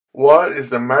What is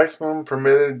the maximum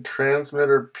permitted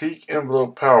transmitter peak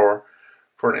envelope power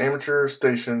for an amateur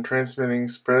station transmitting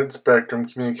spread spectrum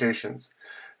communications?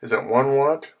 Is it 1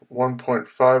 watt,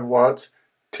 1.5 watts,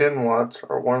 10 watts,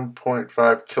 or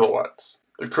 1.5 kilowatts?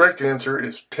 The correct answer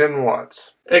is 10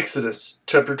 watts. Exodus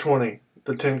chapter 20,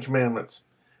 the Ten Commandments.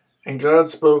 And God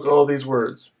spoke all these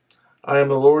words: I am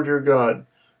the Lord your God,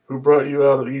 who brought you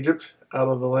out of Egypt, out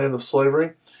of the land of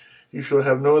slavery. You shall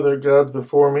have no other gods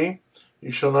before me. You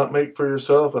shall not make for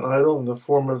yourself an idol in the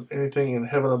form of anything in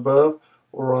heaven above,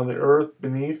 or on the earth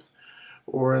beneath,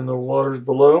 or in the waters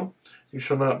below. You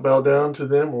shall not bow down to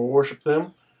them or worship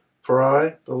them. For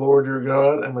I, the Lord your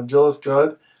God, am a jealous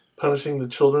God, punishing the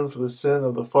children for the sin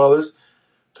of the fathers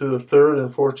to the third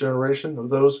and fourth generation of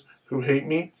those who hate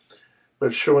me,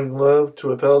 but showing love to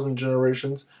 1,000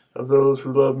 generations of those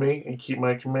who love me and keep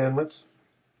my commandments.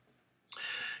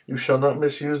 You shall not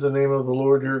misuse the name of the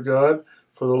Lord your God,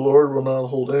 for the Lord will not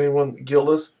hold anyone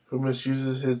guiltless who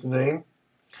misuses his name.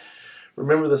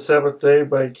 Remember the Sabbath day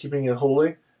by keeping it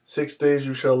holy. 6 days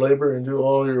you shall labor and do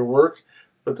all your work,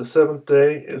 but the seventh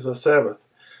day is a Sabbath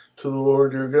to the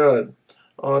Lord your God.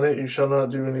 On it you shall not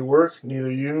do any work,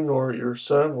 neither you nor your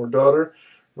son or daughter,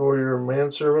 nor your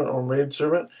manservant or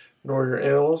maidservant, nor your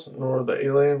animals, nor the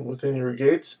alien within your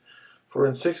gates. For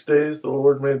in 6 days the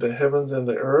Lord made the heavens and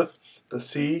the earth, the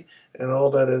sea, and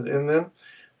all that is in them,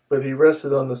 but he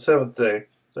rested on the seventh day.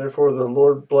 Therefore the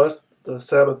Lord blessed the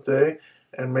Sabbath day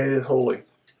and made it holy.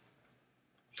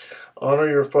 Honor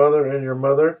your father and your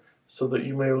mother, so that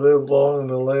you may live long in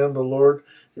the land the Lord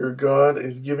your God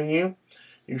is giving you.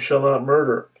 You shall not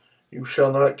murder. You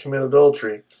shall not commit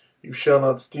adultery. You shall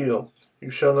not steal. You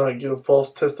shall not give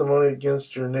false testimony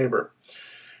against your neighbor.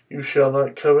 You shall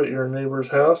not covet your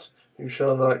neighbor's house. You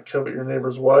shall not covet your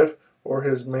neighbor's wife, or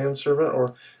his manservant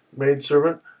or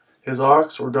maidservant, his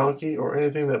ox or donkey, or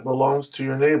anything that belongs to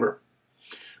your neighbor.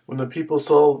 When the people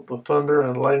saw the thunder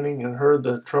and lightning and heard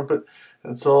the trumpet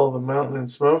and saw the mountain in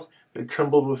smoke, they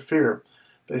trembled with fear.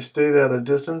 They stayed at a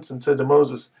distance and said to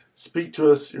Moses, Speak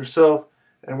to us yourself,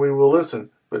 and we will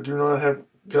listen, but do not have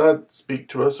God speak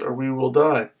to us, or we will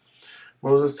die.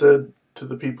 Moses said to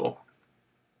the people,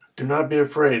 Do not be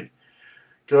afraid.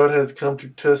 God has come to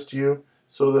test you,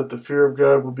 so that the fear of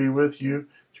God will be with you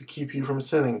to keep you from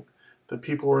sinning. The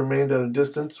people remained at a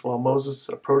distance while Moses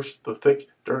approached the thick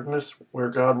darkness where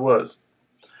God was.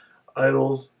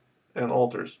 Idols and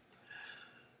altars.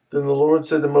 Then the Lord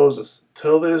said to Moses,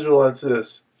 Tell the Israelites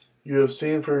this: You have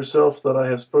seen for yourself that I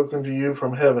have spoken to you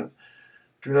from heaven.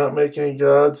 Do not make any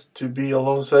gods to be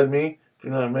alongside me. Do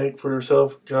not make for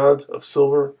yourself gods of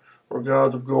silver or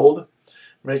gods of gold.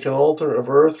 Make an altar of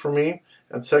earth for me,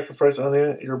 and sacrifice on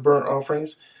it your burnt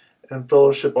offerings and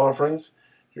fellowship offerings,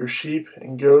 your sheep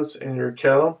and goats and your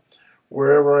cattle.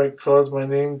 Wherever I cause my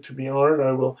name to be honored,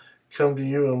 I will come to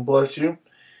you and bless you.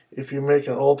 If you make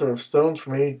an altar of stones for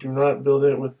me, do not build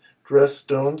it with dressed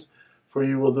stones, for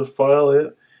you will defile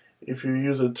it if you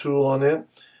use a tool on it.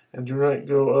 And do not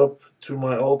go up to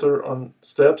my altar on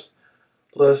steps,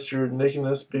 lest your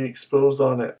nakedness be exposed on it.